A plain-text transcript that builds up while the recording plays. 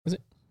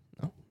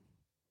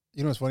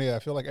You know what's funny? I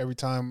feel like every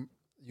time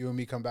you and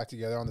me come back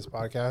together on this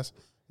podcast,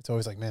 it's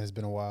always like, man, it's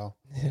been a while.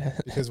 Yeah.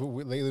 Because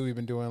lately we've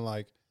been doing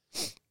like,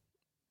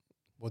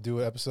 we'll do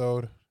an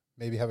episode,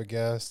 maybe have a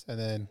guest, and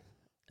then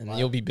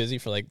you'll be busy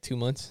for like 2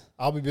 months.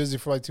 I'll be busy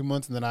for like 2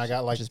 months, and then I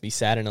got like, Just be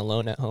sad and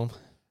alone at home.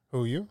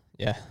 who, you?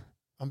 Yeah.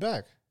 I'm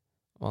back.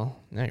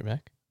 Well, now you're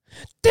back.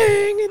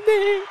 Ding and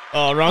ding.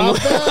 Oh, wrong I'm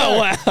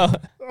one.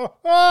 back.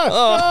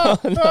 Wow.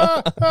 Oh,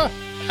 no.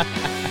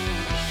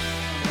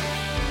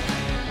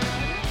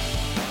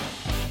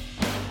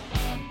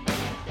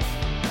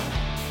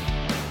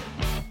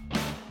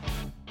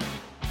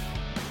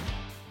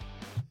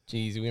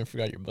 Jeez, we even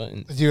forgot your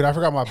buttons. Dude, I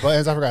forgot my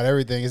buttons. I forgot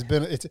everything. It's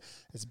been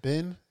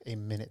a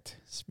minute.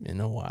 It's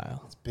been a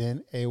while. It's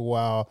been a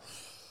while.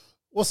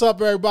 What's up,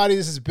 everybody?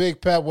 This is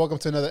Big Pep. Welcome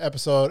to another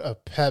episode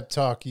of Pep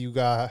Talk. You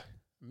got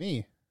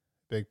me,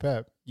 Big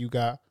Pep. You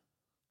got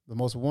the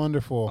most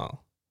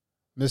wonderful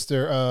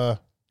Mr.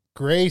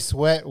 Gray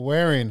Sweat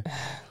wearing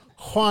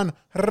Juan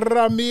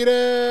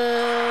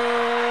Ramirez.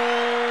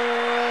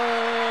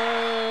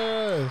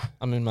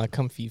 I'm in my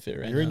comfy fit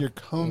right now. You're in your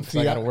comfy.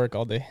 I got to work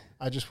all day.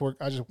 I just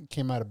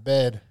came out of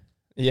bed.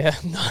 Yeah,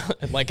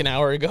 like an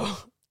hour ago.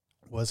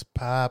 What's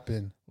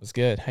popping? What's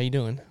good? How you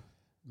doing?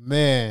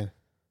 Man,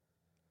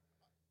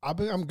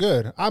 I'm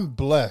good. I'm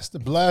blessed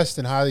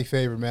and highly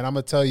favored, man. I'm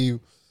gonna tell you,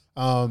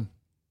 I'm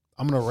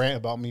gonna rant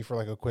about me for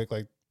like a quick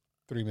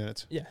 3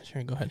 minutes. Yeah,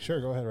 sure. Go ahead.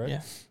 Sure, go ahead. Right?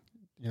 Yeah.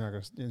 You're not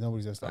gonna.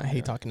 Nobody's gonna stop. I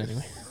hate talking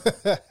anyway.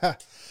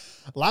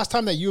 Last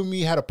time that you and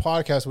me had a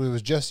podcast, it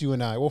was just you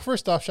and I. Well,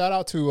 first off, shout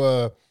out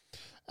to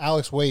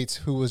Alex Waits,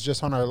 who was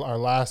just on our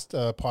last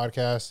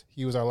podcast.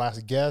 He was our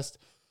last guest.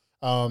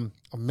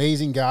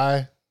 Amazing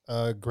guy,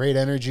 great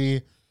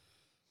energy,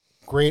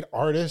 great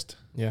artist.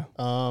 Yeah.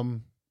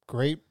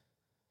 Great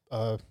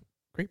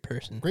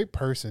person. Great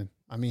person.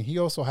 I mean, he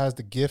also has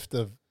the gift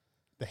of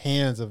the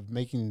hands of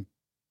making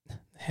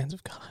hands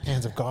of God.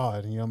 Hands of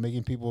God. You know,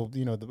 making people.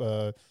 You know,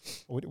 I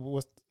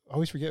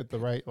always forget the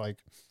right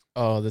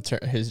Oh,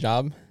 his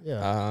job.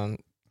 Yeah.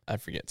 I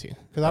forget too.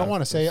 Because I don't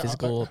want to say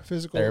physical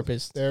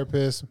therapist,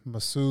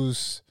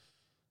 masseuse,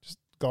 just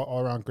all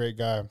around great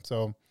guy.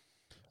 So,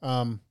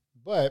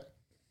 but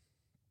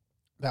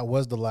that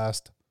was the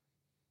last.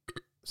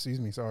 Excuse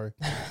me, sorry.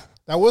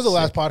 That was the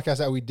last podcast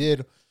that we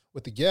did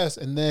with the guests,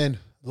 and then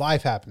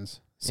life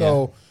happens.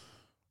 So,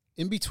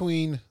 in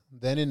between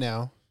then and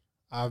now,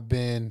 I've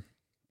been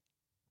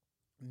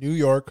New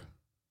York.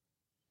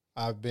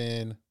 I've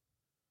been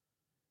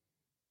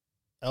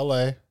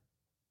LA.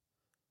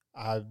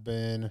 I've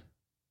been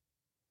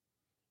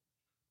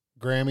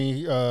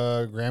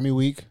Grammy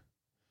week.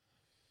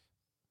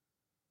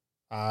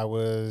 I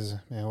was,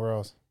 where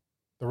else?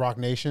 The Rock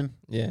Nation.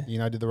 Yeah. You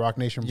know, I did the Rock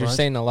Nation brunch. You're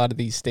saying a lot of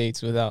these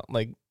states without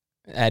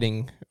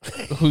adding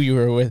who you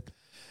were with.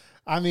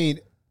 I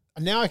mean,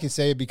 now I can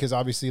say it because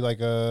obviously it's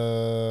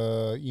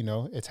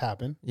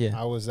happened. Yeah.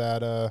 I was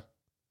at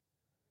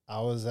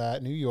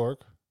New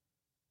York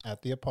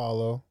at the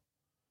Apollo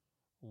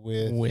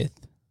with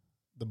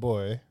the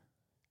boy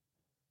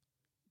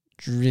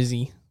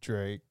Drizzy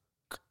Drake.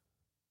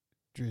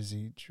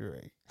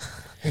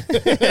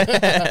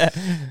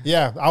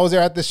 Yeah, I was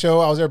there at the show.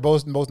 I was there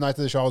both nights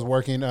of the show. I was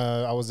working.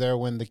 I was there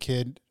when the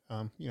kid,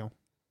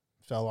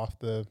 fell off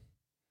the.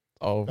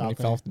 Oh, when he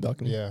fell off the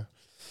balcony. Yeah,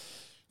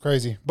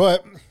 crazy.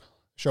 But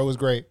show was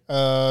great.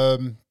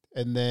 And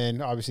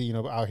then obviously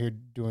out here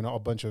doing a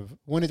bunch of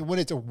when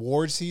it's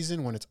award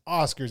season, when it's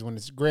Oscars, when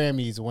it's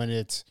Grammys, when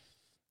it's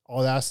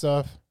all that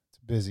stuff. It's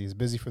busy. It's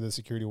busy for the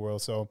security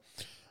world. So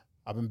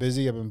I've been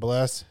busy. I've been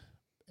blessed.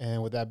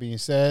 And with that being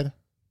said,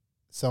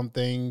 some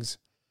things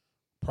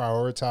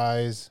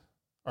prioritize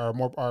are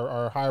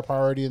higher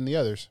priority than the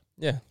others.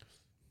 Yeah.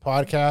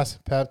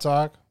 Podcast, Pep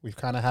Talk. We've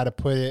kind of had to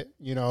put it,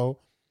 on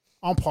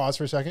pause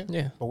for a second.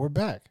 Yeah. But we're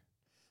back.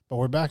 And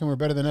we're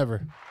better than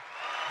ever.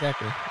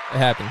 Exactly. It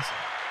happens.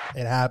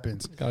 It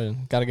happens.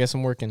 Gotta get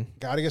some work in.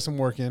 Gotta get some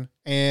work in.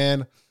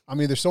 And I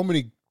mean, there's so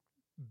many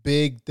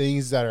big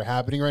things that are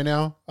happening right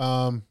now.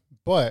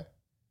 But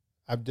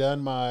I've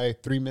done my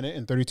 3 minute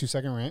and 32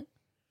 second rant.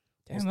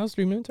 Damn, that was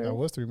 3 minutes. That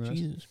was 3 minutes.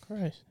 Jesus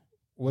Christ.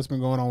 What's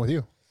been going on with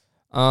you?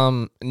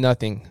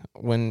 Nothing.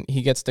 When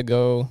he gets to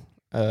go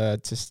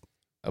to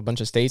a bunch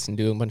of states and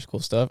do a bunch of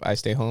cool stuff, I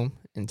stay home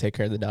and take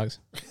care of the dogs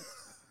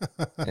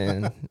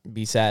and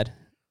be sad.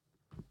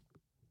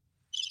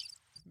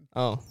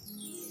 Oh.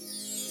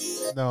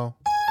 No.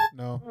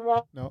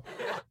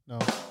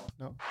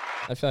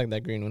 I feel like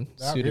that green one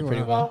That suited green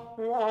pretty one.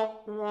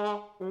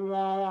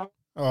 well.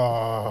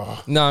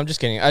 Oh. No, I'm just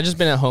kidding. I just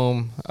been at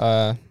home,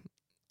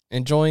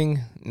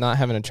 enjoying not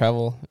having to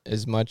travel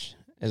as much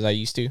as I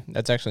used to.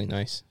 That's actually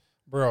nice.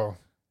 Bro,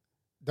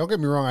 don't get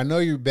me wrong. I know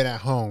you've been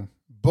at home,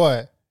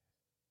 but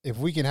if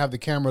we can have the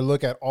camera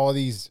look at all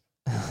these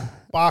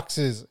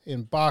boxes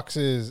and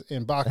boxes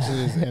and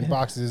boxes and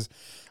boxes,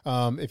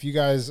 if you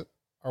guys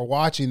are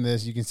watching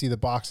this, you can see the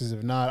boxes.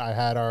 If not, I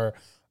had our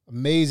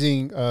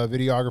amazing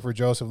videographer,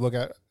 Joseph,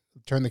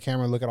 turn the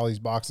camera and look at all these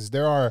boxes.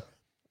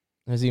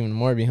 There's even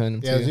more behind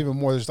them, Yeah, too. there's even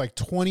more. There's like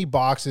 20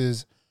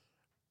 boxes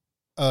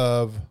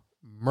of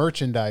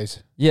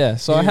merchandise. Yeah,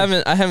 so I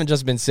Huge. haven't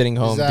just been sitting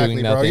home doing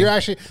bro.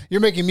 nothing.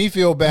 You're making me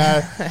feel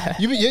bad.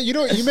 You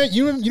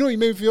made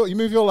me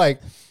feel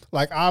like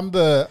I'm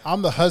the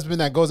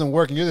husband that goes and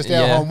work and you're the stay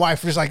at home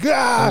wife. You're just like,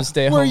 I'm the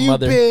stay at where home you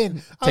mother.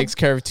 been? Takes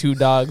care of 2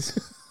 dogs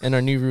and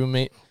our new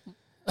roommate.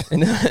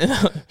 And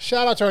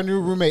Shout out to our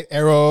new roommate,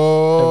 Arrows.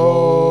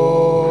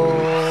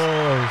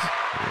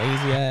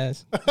 lazy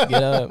ass.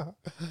 Get up.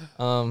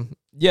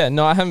 Yeah,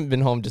 no, I haven't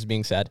been home just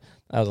being sad.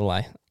 That was a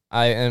lie.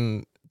 I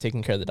am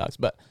taking care of the dogs,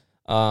 but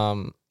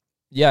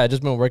yeah, I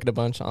just been working a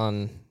bunch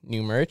on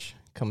new merch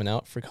coming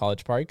out for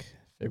College Park,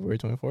 February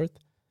 24th.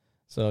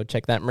 So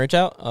check that merch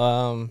out.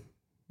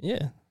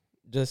 Yeah,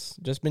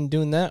 just been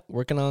doing that,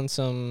 working on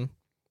some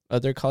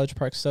other College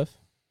Park stuff.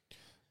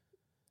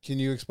 Can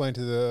you explain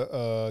to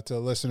the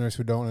listeners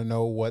who don't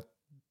know what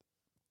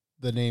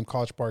the name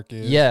College Park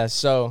is? Yeah,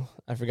 so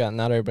I forgot.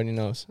 Not everybody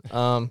knows.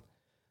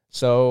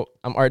 So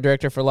I'm art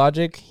director for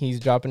Logic. He's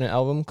dropping an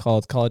album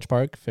called College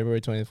Park, February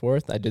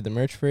 24th. I did the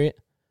merch for it.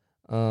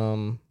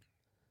 Some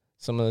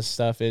of the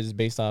stuff is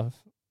based off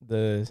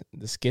the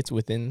skits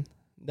within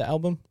the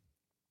album.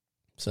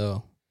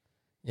 So,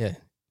 yeah,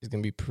 it's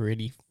gonna be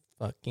pretty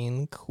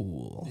fucking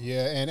cool.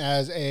 Yeah, and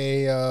as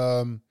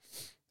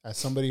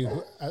somebody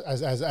who,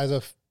 as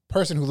a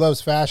person who loves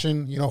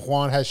fashion,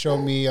 Juan has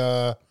shown me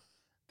the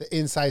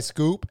inside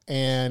scoop,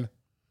 and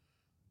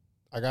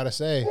I gotta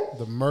say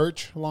the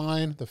merch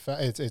line,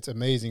 it's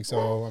amazing.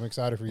 So I'm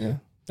excited for you. Yeah,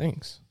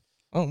 thanks.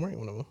 Oh, I'm wearing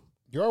one of them.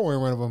 You are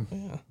wearing one of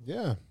them.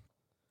 Yeah,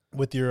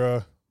 with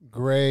your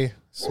gray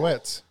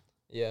sweats.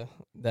 Yeah,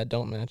 that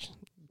don't match.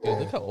 Dude,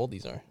 look how old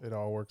these are. It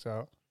all works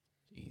out.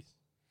 Jeez.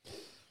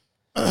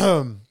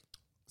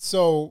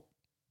 So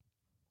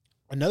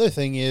another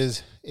thing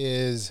is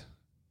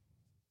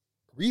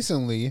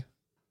recently,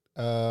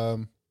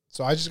 so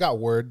I just got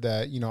word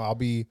that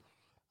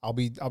I'll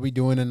be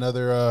doing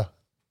another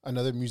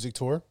music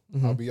tour.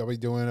 Mm-hmm. I'll be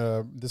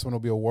doing this one will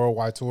be a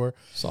worldwide tour.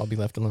 So I'll be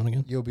left alone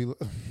again. You'll be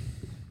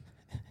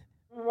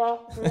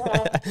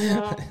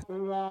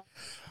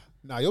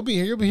No, you'll be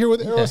here. You'll be here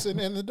with Eros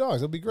and the dogs.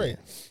 It'll be great.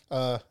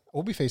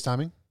 We'll be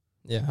FaceTiming.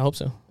 Yeah, I hope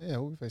so. Yeah,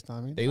 we'll be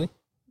FaceTiming. Daily?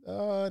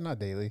 Not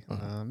daily.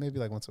 Uh-huh. Maybe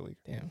like once a week.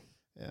 Damn.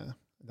 Yeah.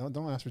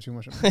 Don't ask for too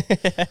much of me.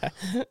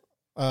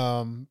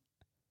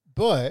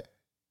 But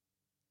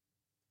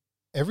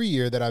every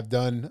year that I've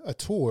done a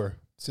tour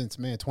since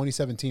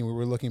 2017, we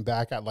were looking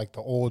back at like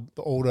the old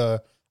I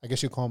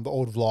guess you call them the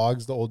old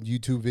vlogs, the old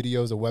YouTube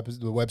videos,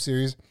 the web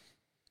series.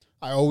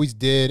 I always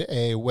did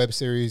a web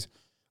series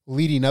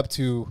leading up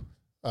to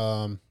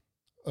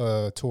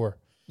a tour.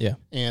 Yeah.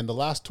 And the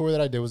last tour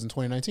that I did was in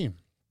 2019.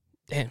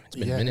 Damn, it's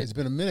been a minute. It's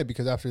been a minute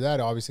because after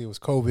that, obviously, it was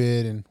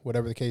COVID and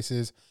whatever the case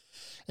is.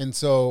 And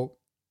so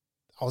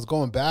I was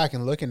going back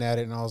and looking at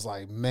it, and I was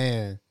like,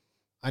 man,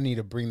 I need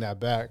to bring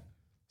that back.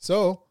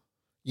 So,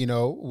 we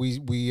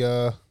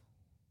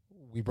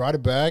brought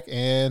it back,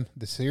 and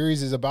the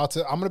series is about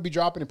to. I'm going to be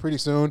dropping it pretty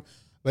soon,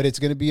 but it's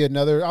going to be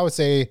another. I would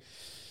say,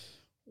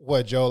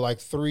 what, Joe, like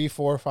 3,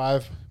 4,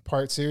 5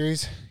 part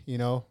series.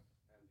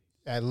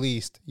 At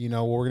least.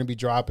 Where we're going to be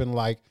dropping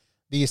like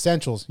the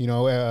essentials.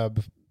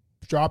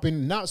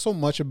 Dropping not so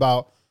much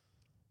about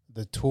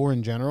the tour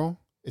in general.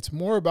 It's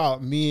more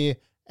about me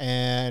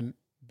and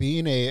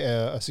being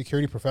a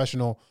security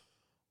professional,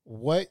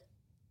 what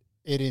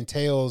it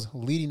entails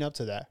leading up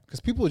to that.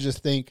 Because people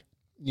just think,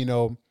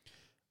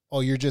 oh,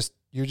 you're just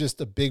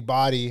a big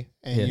body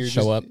and you're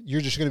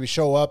just going to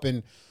show up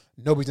and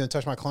nobody's going to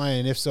touch my client.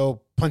 And if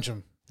so, punch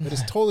them. But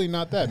it's totally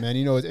not that, man.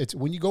 It's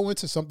when you go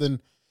into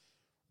something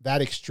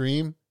that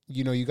extreme,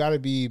 you got to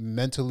be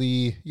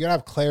mentally, you got to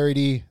have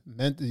clarity,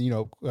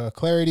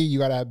 clarity. You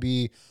got to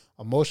be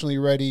emotionally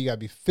ready. You got to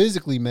be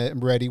physically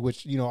ready,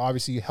 which,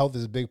 obviously health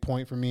is a big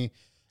point for me.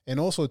 And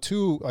also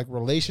too, like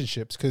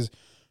relationships. Cause,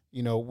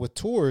 with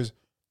tours,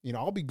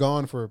 I'll be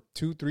gone for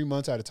 2-3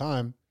 months at a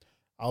time.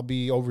 I'll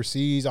be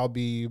overseas. I'll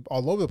be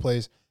all over the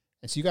place.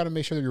 And so you got to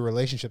make sure that your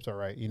relationships are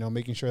right.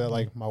 Making sure that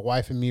like my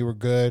wife and me were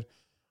good,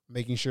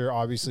 making sure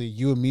obviously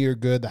you and me are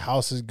good. The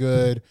house is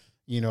good.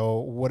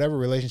 Whatever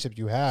relationship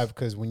you have,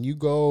 because when you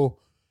go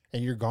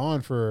and you're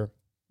gone for,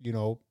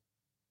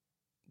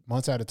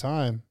 months at a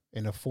time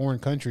in a foreign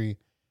country,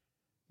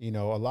 a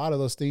lot of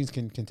those things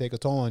can take a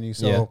toll on you.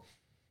 So,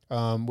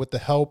 with the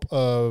help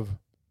of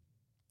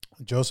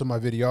Joseph, my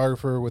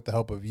videographer, with the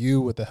help of you,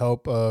 with the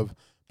help of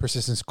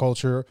Persistence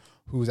Culture,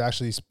 who's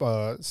actually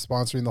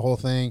sponsoring the whole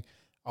thing,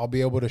 I'll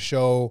be able to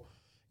show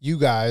you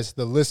guys,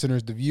 the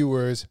listeners, the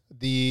viewers,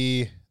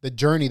 the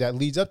journey that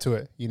leads up to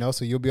it,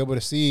 so you'll be able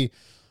to see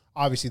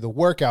obviously the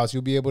workouts,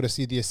 you'll be able to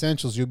see the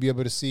essentials, you'll be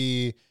able to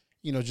see,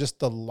 just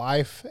the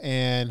life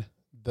and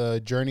the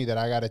journey that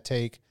I got to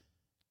take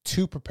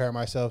to prepare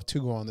myself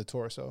to go on the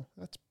tour. So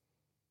it's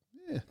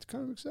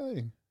kind of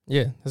exciting.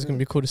 Yeah, that's going to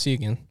be cool to see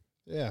again.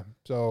 Yeah.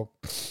 So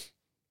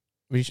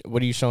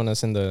what are you showing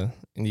us in the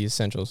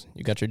essentials?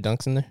 You got your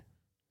dunks in there?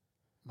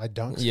 My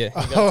dunks? Yeah,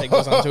 you got to take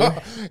those on too.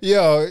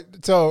 Yo,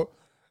 so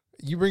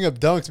you bring up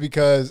dunks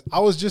because I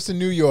was just in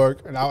New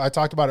York, and I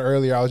talked about it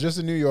earlier. I was just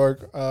in New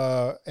York,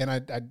 and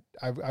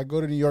I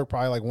go to New York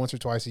probably like once or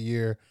twice a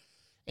year,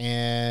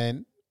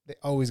 and they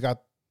always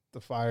got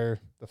the fire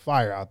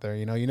out there.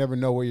 You know, you never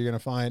know what you're gonna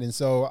find. And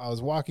so I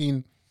was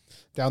walking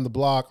down the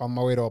block on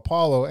my way to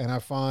Apollo, and I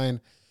find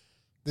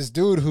this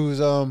dude who's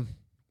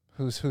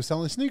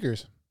selling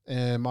sneakers.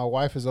 And my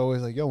wife is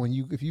always like, "Yo,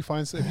 if you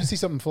see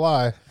something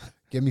fly,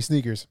 give me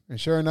sneakers." And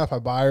sure enough, I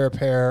buy her a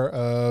pair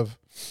of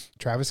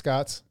Travis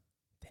Scott's.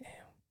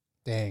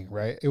 Dang,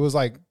 right? It was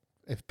like,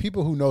 if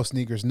people who know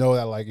sneakers know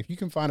that, like, if you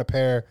can find a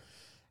pair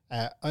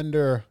at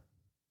under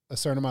a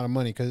certain amount of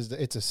money, because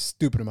it's a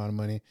stupid amount of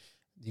money,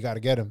 you got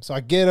to get them. So I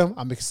get them.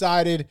 I'm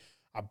excited.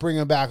 I bring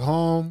them back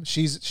home.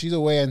 She's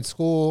away in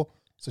school.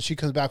 So she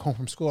comes back home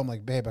from school. I'm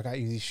like, babe, I got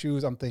you these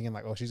shoes. I'm thinking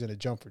like, oh, she's going to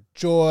jump for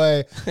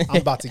joy.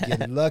 I'm about to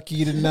get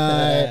lucky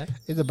tonight.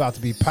 It's about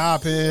to be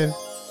popping.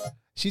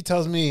 She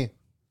tells me,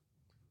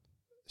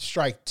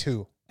 strike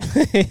two.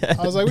 I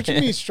was like, what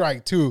you mean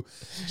strike two?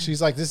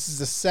 She's like, this is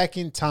the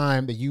second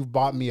time that you've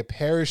bought me a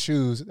pair of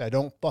shoes that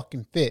don't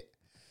fucking fit.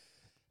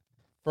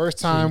 First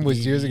time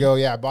was years ago.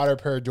 Yeah, I bought her a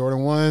pair of Jordan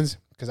 1s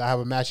because I have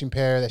a matching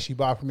pair that she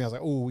bought for me. I was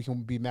like, oh, we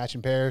can be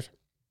matching pairs.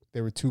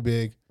 They were too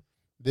big.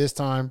 This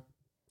time,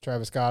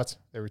 Travis Scott's,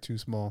 they were too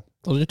small.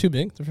 Those are too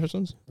big, the first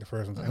ones? The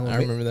first ones. I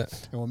remember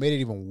that. And what made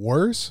it even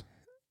worse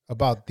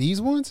about these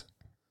ones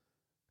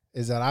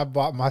is that I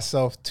bought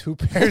myself 2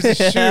 pairs of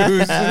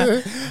shoes.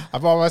 I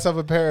bought myself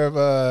a pair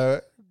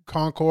of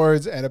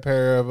Concords and a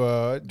pair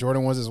of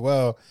Jordan 1s as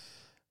well.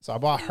 So I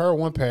bought her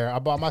 1 pair. I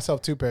bought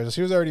myself 2 pairs. So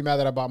she was already mad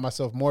that I bought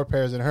myself more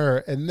pairs than her.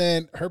 And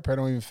then her pair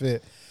don't even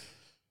fit.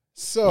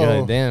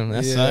 So, damn,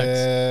 that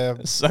sucks.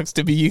 It sucks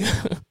to be you.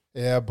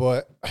 Yeah,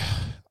 but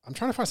I'm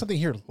trying to find something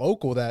here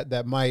local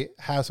that might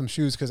have some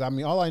shoes. Because, I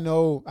mean, all I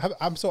know,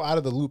 I'm so out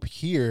of the loop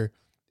here.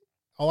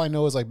 All I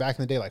know is, like, back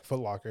in the day, like Foot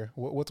Locker.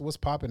 What's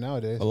popping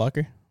nowadays? Foot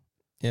Locker?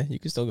 Yeah, you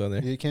can still go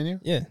there. Yeah, can you?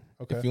 Yeah.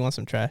 Okay. If you want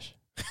some trash.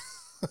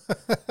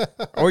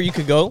 Or you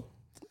could go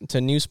to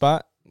a new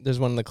spot. There's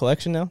one in the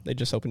collection now. They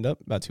just opened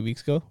up about 2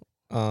 weeks ago.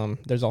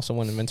 There's also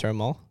one in Ventura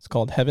Mall. It's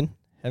called Heaven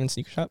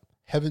Sneaker Shop.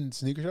 Heaven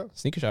Sneaker Shop?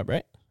 Sneaker Shop,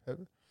 right?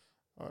 Heaven.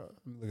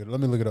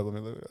 Let me look it up.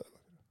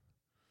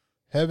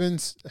 Heaven.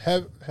 So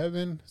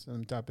let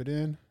me type it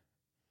in.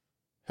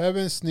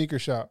 Heaven Sneaker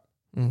Shop.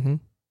 Mm-hmm.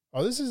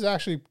 Oh, this is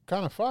actually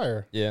kind of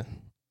fire. Yeah.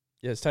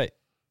 Yeah, it's tight.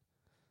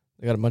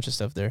 They got a bunch of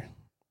stuff there.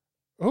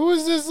 Who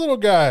is this little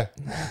guy?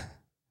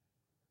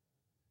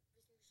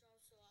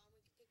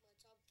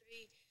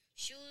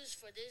 Shoes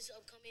for this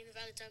upcoming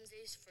Valentine's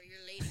Day for your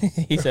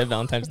ladies. He said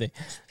Valentine's Day.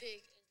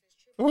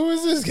 Who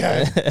is this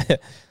guy?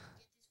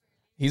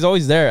 He's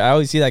always there. I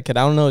always see that kid.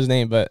 I don't know his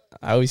name, but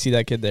I always see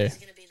that kid there. It's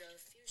gonna be the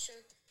fuchsia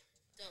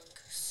dunk.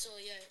 So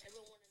yeah,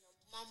 everyone in the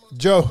mama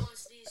Joe.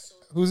 wants these, so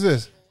Who's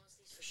this?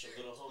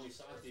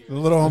 The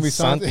little homie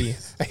Santi.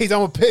 Santi. He's I'm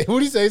gonna pick. What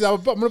do you say?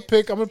 I'm gonna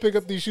pick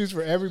up these shoes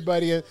for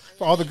everybody and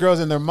for all the girls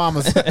and their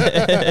mamas.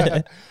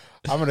 I'm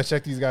gonna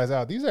check these guys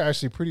out. These are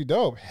actually pretty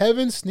dope.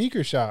 Heaven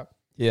Sneaker Shop.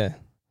 Yeah.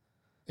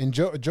 And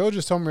Joe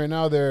just told me right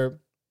now they're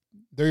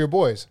your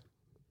boys.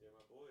 Yeah,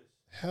 my boys.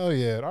 Hell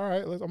yeah! All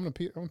right, I'm gonna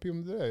peep them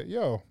today.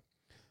 Yo,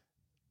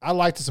 I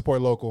like to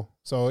support local.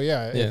 So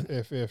yeah.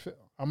 If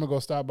I'm gonna go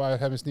stop by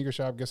Heaven Sneaker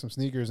Shop, get some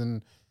sneakers,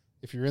 and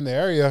if you're in the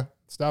area,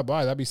 stop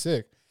by. That'd be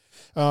sick.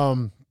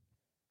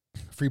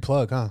 Free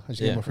plug, huh? I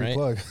just gave him a free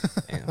plug.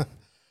 Yeah.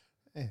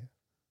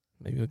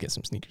 Maybe we'll get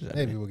some sneakers out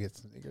Maybe we'll get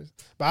some sneakers.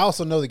 But I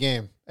also know the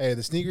game. Hey,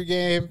 the sneaker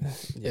game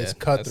is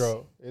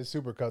cutthroat. It's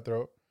super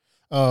cutthroat.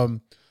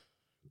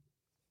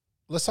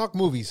 Let's talk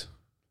movies.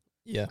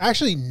 Yeah.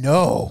 Actually,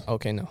 no.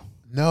 Okay, no.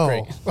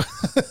 No.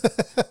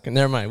 Okay,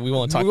 never mind. We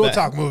won't talk. We won't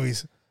talk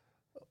movies.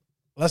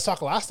 Let's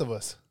talk Last of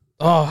Us.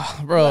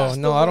 Oh, bro,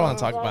 no, I don't want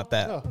to talk about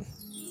that. No.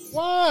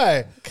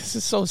 Why? Because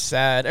it's so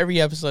sad. Every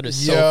episode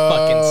is so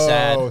fucking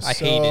sad. I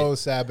hate it. So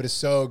sad, but it's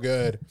so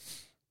good.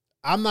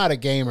 I'm not a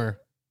gamer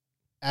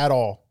at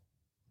all,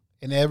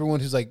 and everyone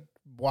who's like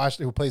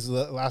watched it, who plays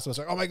The Last of Us,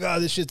 like, oh my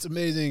god, this shit's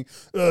amazing.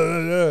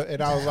 And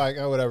I was like,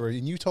 oh whatever.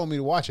 And you told me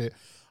to watch it.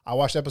 I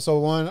watched episode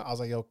 1. I was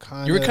like, yo,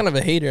 kind of. You were kind of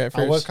a hater at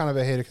first. I was kind of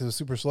a hater because it was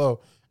super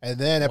slow. And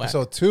then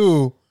episode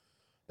 2,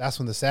 that's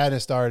when the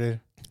sadness started.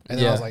 And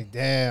then I was like,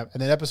 damn.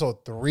 And then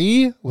episode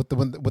 3 with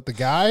the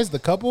guys, the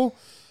couple.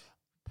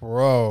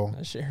 Bro,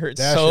 that shit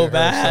hurts so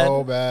bad.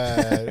 So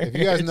bad. If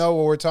you guys know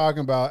what we're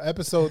talking about,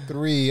 episode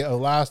 3 of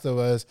Last of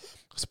Us,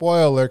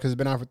 spoiler alert, because it's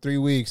been out for 3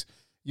 weeks.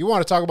 You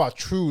want to talk about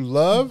true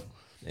love?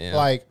 Yeah.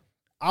 Like,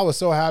 I was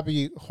so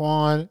happy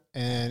Juan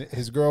and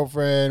his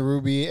girlfriend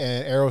Ruby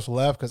and Eros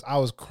left because I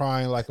was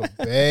crying like a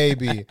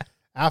baby.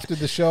 After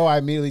the show, I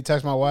immediately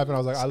texted my wife and I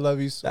was like, I love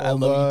you so much. I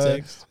love you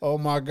text. Oh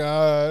my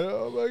God.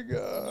 Oh my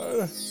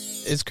God.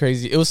 It's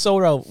crazy. It was so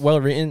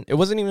well written. It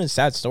wasn't even a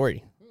sad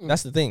story.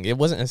 That's the thing. It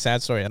wasn't a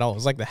sad story at all. It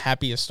was like the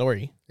happiest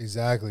story.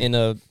 Exactly. In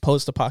a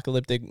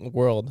post-apocalyptic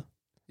world.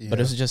 Yeah. But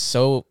it was just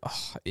so,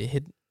 it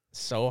hit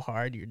so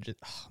hard. You're just,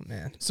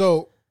 man.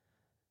 So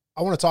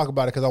I want to talk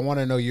about it because I want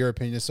to know your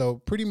opinion. So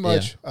pretty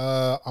much,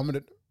 I'm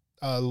going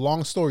to,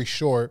 long story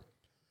short,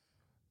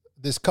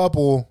 this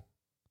couple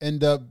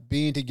end up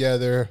being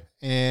together,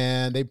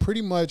 and they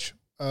pretty much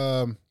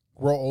grow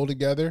old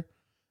together.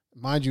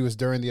 Mind you, it's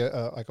during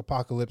the like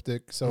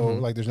apocalyptic, so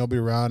like there's nobody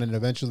around, and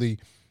eventually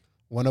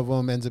one of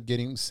them ends up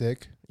getting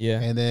sick,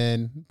 and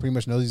then pretty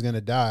much knows he's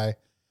gonna die.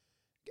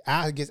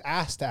 Gets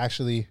asked to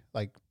actually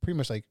like pretty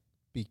much like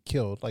be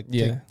killed, like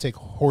take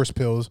horse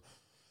pills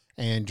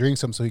and drink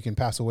some so he can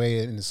pass away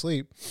in his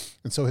sleep.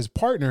 And so his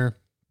partner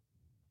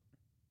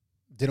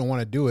didn't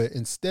want to do it.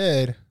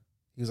 Instead,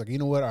 he was like, you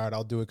know what? All right,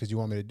 I'll do it because you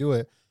want me to do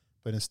it.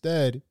 But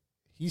instead,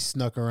 he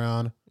snuck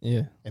around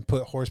and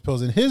put horse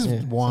pills in his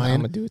wine. So I'm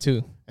going to do it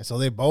too. And so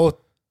they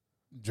both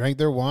drank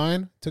their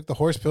wine, took the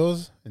horse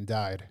pills, and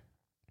died.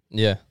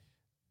 Yeah.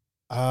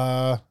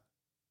 I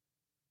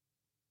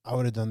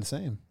would have done the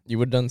same. You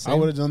would have done the same? I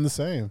would have done the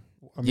same.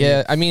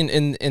 I mean,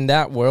 in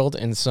that world,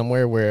 in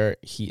somewhere where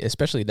he,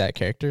 especially that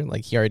character,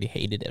 like he already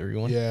hated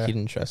everyone. Yeah. He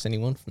didn't trust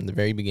anyone from the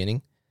very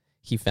beginning.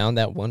 He found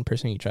that one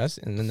person you trust,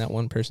 and then that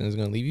one person is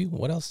going to leave you.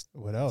 What else?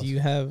 Do you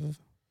have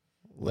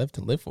left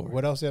to live for?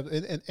 What else?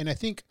 And I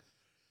think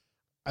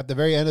at the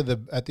very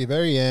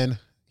end,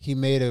 he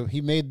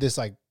made this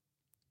like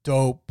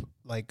dope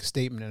like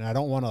statement, and I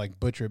don't want to like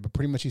butcher it, but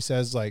pretty much he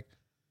says like,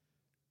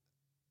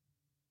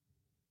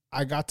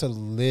 I got to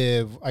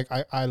live. Like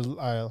I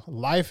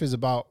life is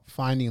about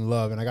finding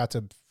love, and I got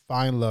to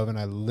find love, and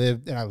I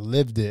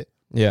lived it.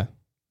 Yeah.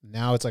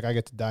 Now it's like I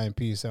get to die in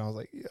peace, and I was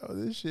like, yo,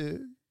 this shit.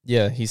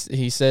 Yeah,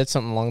 he said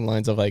something along the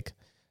lines of like,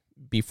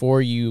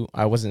 before you,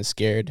 I wasn't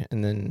scared,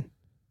 and then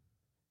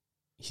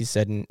he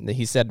said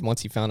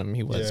once he found him,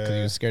 he was, because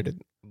he was scared to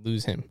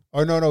lose him.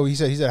 Oh no, he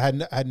said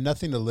I had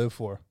nothing to live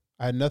for.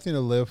 I had nothing to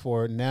live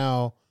for.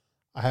 Now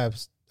I have.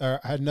 I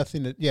had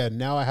nothing to.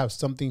 Now I have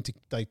something to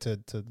like to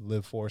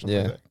live for. Or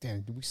something like that.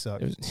 Damn, we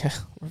suck.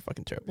 We're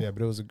fucking terrible. Yeah,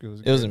 but it was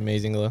it was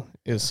amazing though.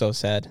 It was so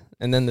sad.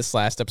 And then this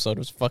last episode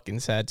was fucking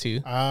sad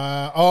too.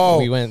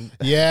 We went.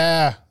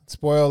 Yeah,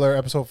 spoiler.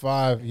 Episode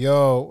 5.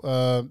 Yo,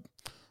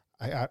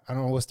 I don't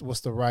know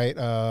what's the right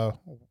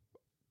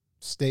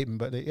statement,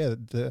 but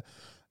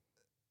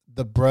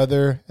the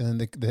brother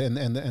and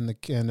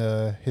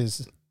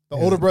his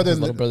older brother and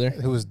little brother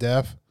who was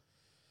deaf.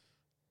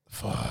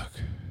 Fuck.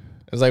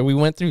 It was like we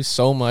went through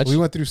so much. We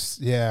went through,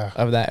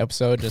 of that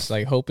episode, just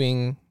like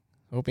hoping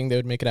they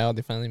would make it out.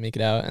 They finally make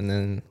it out, and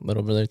then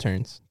little brother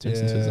turns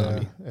into a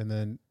zombie. And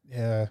then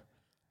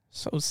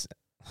so sad.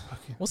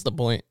 What's the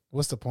point?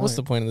 What's the point? What's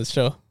the point of this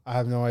show? I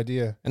have no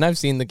idea. And I've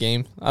seen the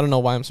game. I don't know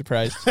why I'm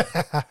surprised.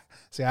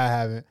 See, I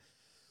haven't.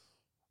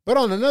 But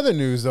on another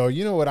news, though,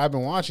 you know what I've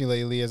been watching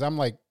lately is I'm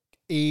like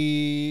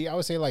I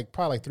would say like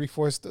probably like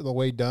 3/4 of the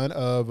way done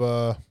of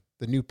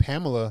the new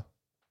Pamela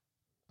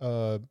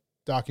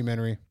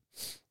documentary.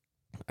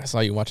 I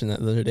saw you watching that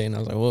the other day, and I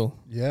was like, "Whoa!"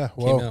 Yeah,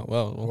 came out.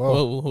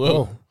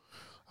 Whoa!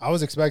 I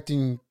was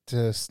expecting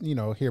to,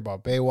 hear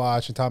about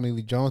Baywatch and Tommy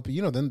Lee Jones, but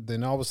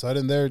then all of a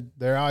sudden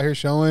they're out here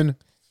showing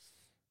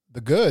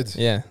the goods.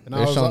 Yeah, and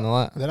they're showing a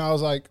lot. Then I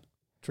was like,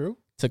 "True."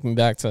 Took me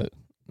back to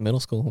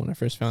middle school when I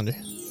first found her.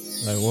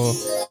 Like, whoa!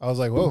 I was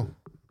like, "Whoa."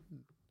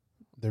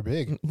 They're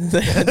big.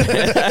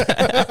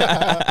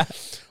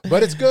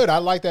 But it's good. I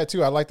like that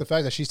too. I like the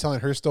fact that she's telling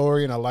her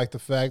story, and I like the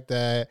fact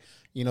that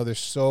there's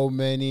so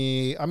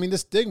many. I mean, the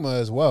stigma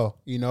as well.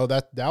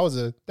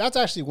 That's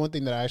actually one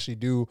thing that I actually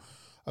do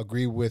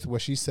agree with.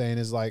 What she's saying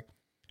is like,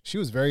 she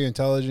was very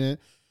intelligent.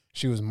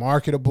 She was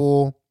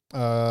marketable.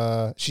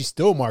 She's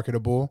still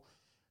marketable,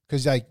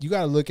 because like you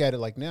got to look at it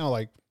like now,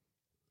 like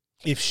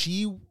if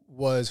she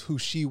was who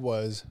she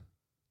was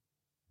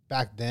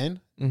back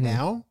then,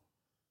 now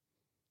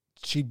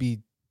she'd be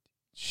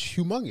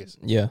humongous.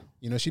 Yeah.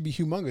 She'd be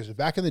humongous.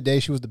 Back in the day,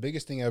 she was the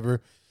biggest thing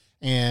ever.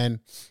 And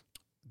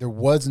there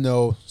was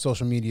no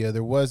social media.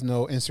 There was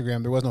no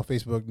Instagram. There was no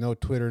Facebook, no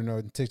Twitter,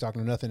 no TikTok,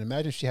 no nothing.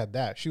 Imagine if she had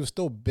that. She was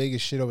still big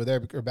as shit over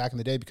there, or back in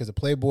the day, because of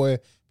Playboy,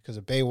 because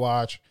of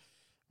Baywatch.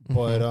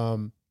 But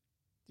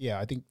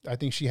I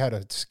think she had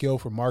a skill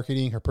for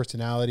marketing, her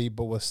personality.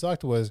 But what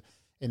sucked was,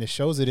 and it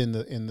shows it in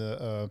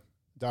the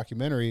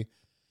documentary,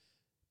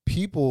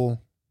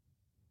 people,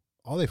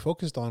 all they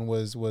focused on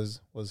was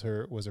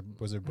her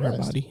breast. Her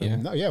body, yeah.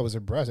 No, yeah, it was her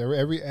breast.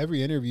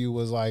 Every interview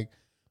was like,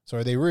 so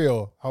are they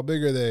real? How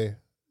big are they?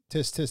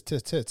 Tits.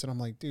 And I'm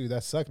like, dude,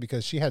 that sucked,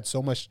 because she had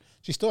so much.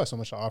 She still has so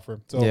much to offer.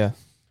 So yeah.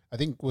 I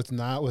think what's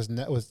nice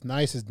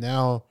is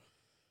now,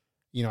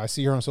 I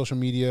see her on social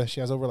media. She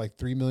has over like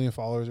 3 million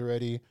followers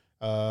already.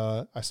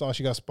 I saw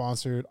she got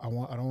sponsored. I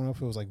don't know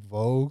if it was like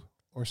Vogue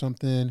or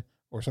something,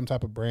 or some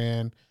type of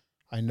brand.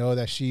 I know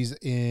that she's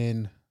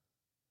in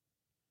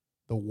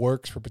the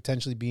works for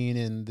potentially being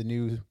in the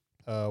new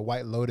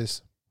White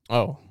Lotus.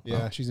 Oh,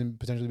 yeah, she's in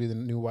potentially be the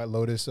new White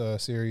Lotus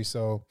series.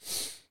 So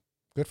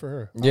good for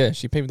her. Yeah,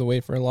 she paved the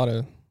way for a lot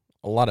of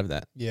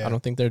that. Yeah, I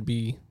don't think there'd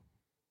be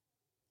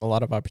a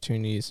lot of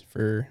opportunities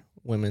for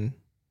women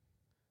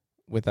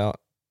without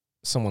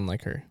someone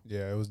like her.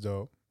 Yeah, it was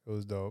dope.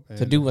 And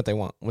to do what they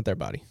want with their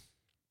body.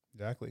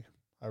 Exactly,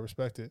 I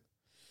respect it.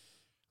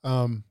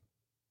 What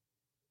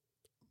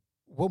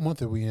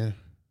month are we in?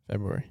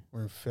 February.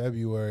 We're in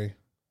February.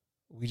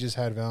 We just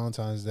had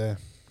Valentine's Day.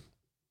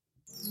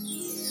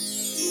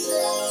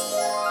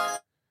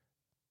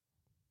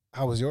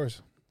 How was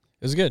yours?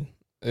 It was good.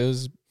 It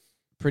was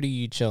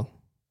pretty chill.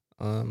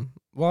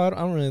 Well, I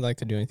don't really like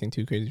to do anything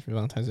too crazy for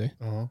Valentine's Day.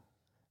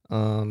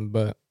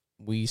 But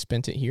we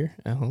spent it here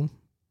at home.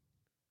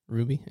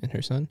 Ruby and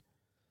her son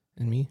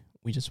and me.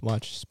 We just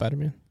watched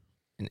Spider-Man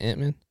and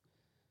Ant-Man.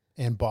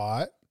 And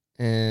bought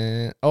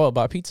And I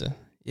bought pizza.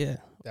 Yeah.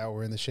 that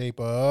were in the shape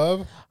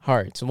of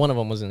Hearts. One of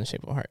them was in the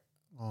shape of a heart.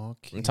 oh,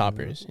 And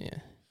toppers. Yeah.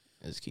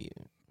 It was cute.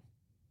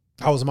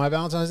 How was my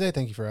Valentine's Day?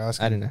 Thank you for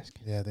asking. I didn't ask.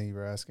 Yeah, thank you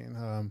for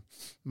asking.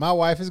 My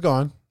wife is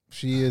gone.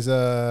 She is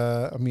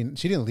I mean,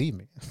 she didn't leave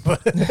me.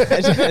 But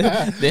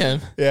Damn.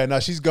 yeah, no,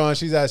 she's gone.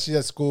 She's at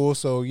school,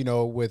 so you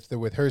know,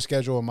 with her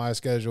schedule and my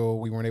schedule,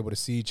 we weren't able to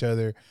see each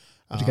other.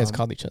 What you guys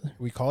called each other?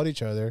 We called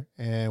each other,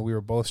 and we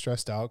were both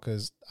stressed out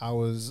because I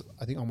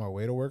think, on my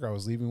way to work. I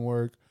was leaving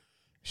work.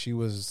 She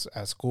was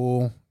at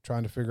school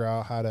trying to figure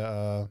out how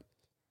to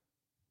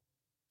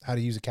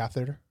use a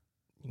catheter.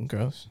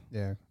 Gross.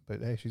 Yeah, but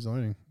hey, she's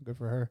learning. Good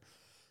for her.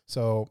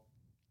 So,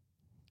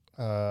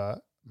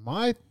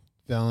 my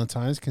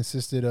Valentine's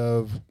consisted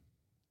of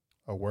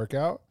a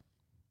workout.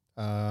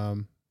 I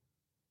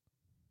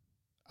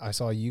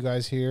saw you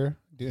guys here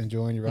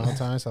enjoying your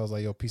Valentine's. So I was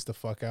like, yo, peace the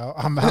fuck out.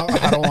 I'm out.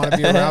 I don't want to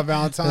be around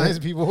Valentine's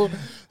people.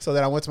 So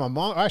then I went to my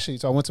mom. Actually,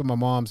 so I went to my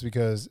mom's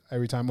because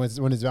every time when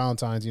it's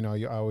Valentine's, you know,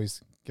 I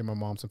always give my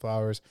mom some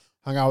flowers.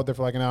 Hung out with her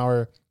for like an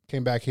hour.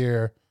 Came back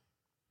here.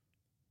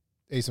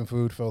 Ate some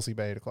food. Fell asleep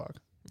at 8:00.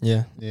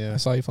 Yeah. Yeah. I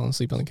saw you falling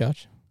asleep on the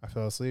couch. I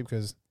fell asleep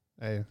because,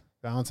 hey,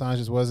 Valentine's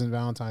just wasn't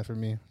Valentine's for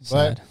me.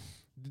 Sad.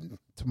 But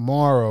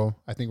tomorrow,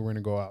 I think we're going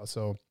to go out.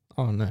 So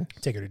Oh, nice.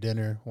 take her to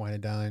dinner, wine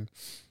and dine.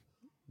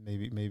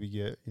 Maybe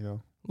get, you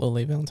know, Little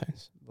late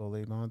Valentine's. a little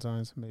late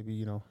Valentine's. Maybe,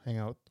 you know, hang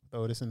out with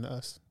Otis and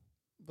us.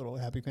 Little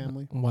happy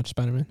family. Watch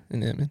Spider-Man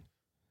and Ant-Man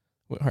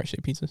with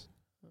heart-shaped pizzas.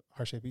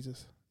 Heart-shaped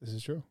pizzas. This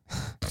is true.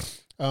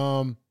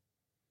 That's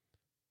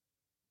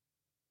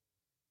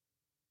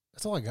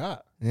all I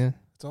got. Yeah.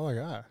 That's all I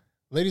got.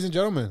 Ladies and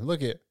gentlemen,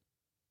 look it.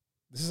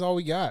 This is all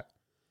we got.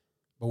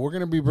 But we're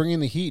gonna be bringing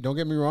the heat. Don't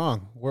get me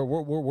wrong. We're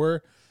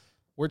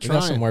We trying.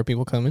 got some more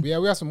people coming. Yeah,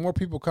 we got some more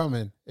people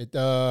coming. It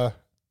to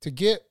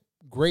get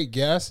great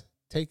guests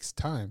takes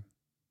time,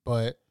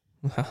 but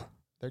Wow.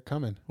 they're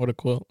coming. What a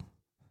quote.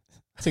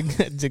 To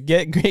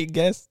get great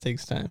guests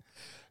takes time.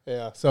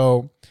 Yeah.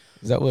 So,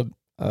 Is that what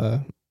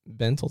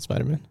Ben told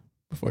Spider-Man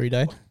before he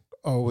died?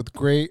 with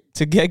great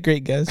To get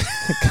great guests.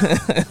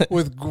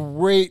 with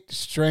great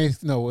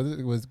strength, no,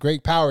 with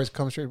great powers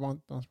comes great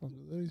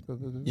responsibilities.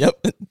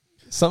 Yep.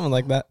 Something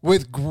like that.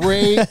 With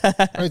great,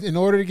 in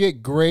order to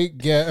get great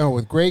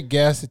with great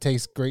guests, it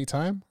takes great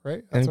time,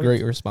 right? And what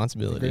great it-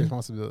 responsibility. Great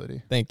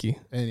responsibility. Thank you.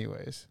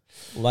 Anyways,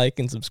 Like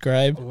and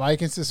subscribe.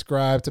 like and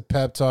subscribe to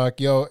Pep Talk.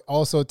 Yo,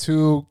 also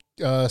too,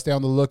 stay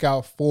on the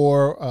lookout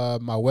for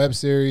my web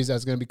series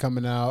that's going to be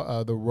coming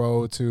out, The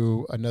Road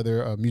to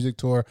Another Music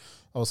Tour.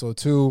 Also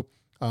too,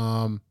 be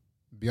on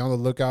the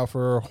lookout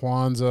for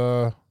Juan's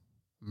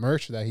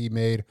merch that he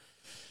made.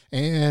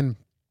 And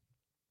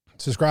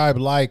subscribe,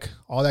 like,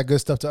 all that good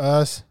stuff to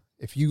us.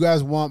 If you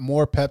guys want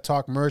more Pep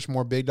Talk merch,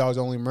 more Big Dogs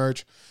Only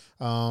merch,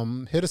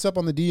 hit us up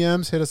on the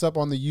DMs, hit us up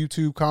on the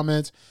YouTube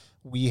comments.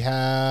 We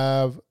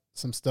have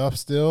some stuff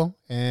still,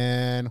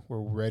 and we're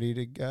ready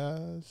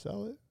to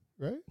sell it,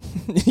 right?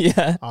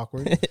 Yeah.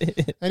 Awkward.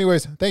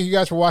 Anyways, thank you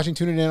guys for watching,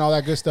 tuning in, all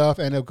that good stuff.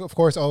 And of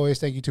course, always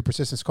thank you to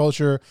Persistence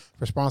Culture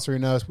for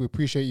sponsoring us. We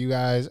appreciate you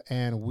guys,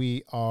 and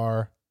we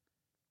are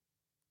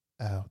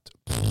out.